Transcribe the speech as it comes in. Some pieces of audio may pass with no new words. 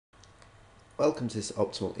Welcome to this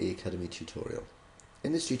optimal eAcademy tutorial.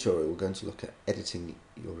 In this tutorial we're going to look at editing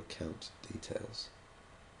your account details.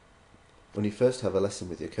 When you first have a lesson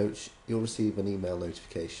with your coach, you'll receive an email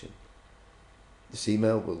notification. This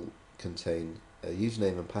email will contain a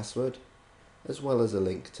username and password, as well as a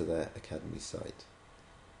link to their Academy site.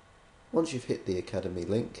 Once you've hit the Academy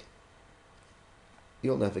link,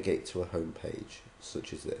 you'll navigate to a home page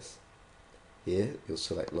such as this. Here you'll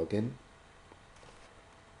select Login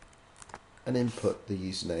and input the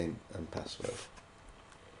username and password.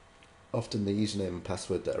 Often the username and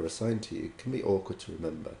password that are assigned to you can be awkward to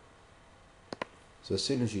remember. So as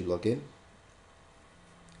soon as you log in,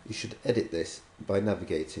 you should edit this by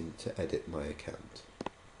navigating to Edit My Account.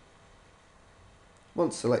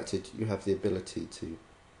 Once selected, you have the ability to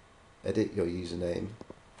edit your username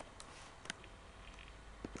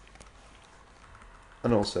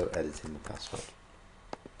and also editing the password.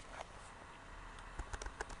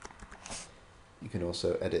 You can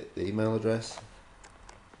also edit the email address,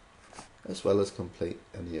 as well as complete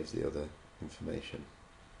any of the other information.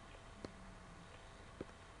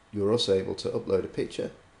 You are also able to upload a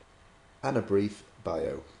picture and a brief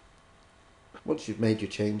bio. Once you've made your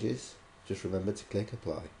changes, just remember to click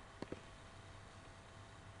Apply.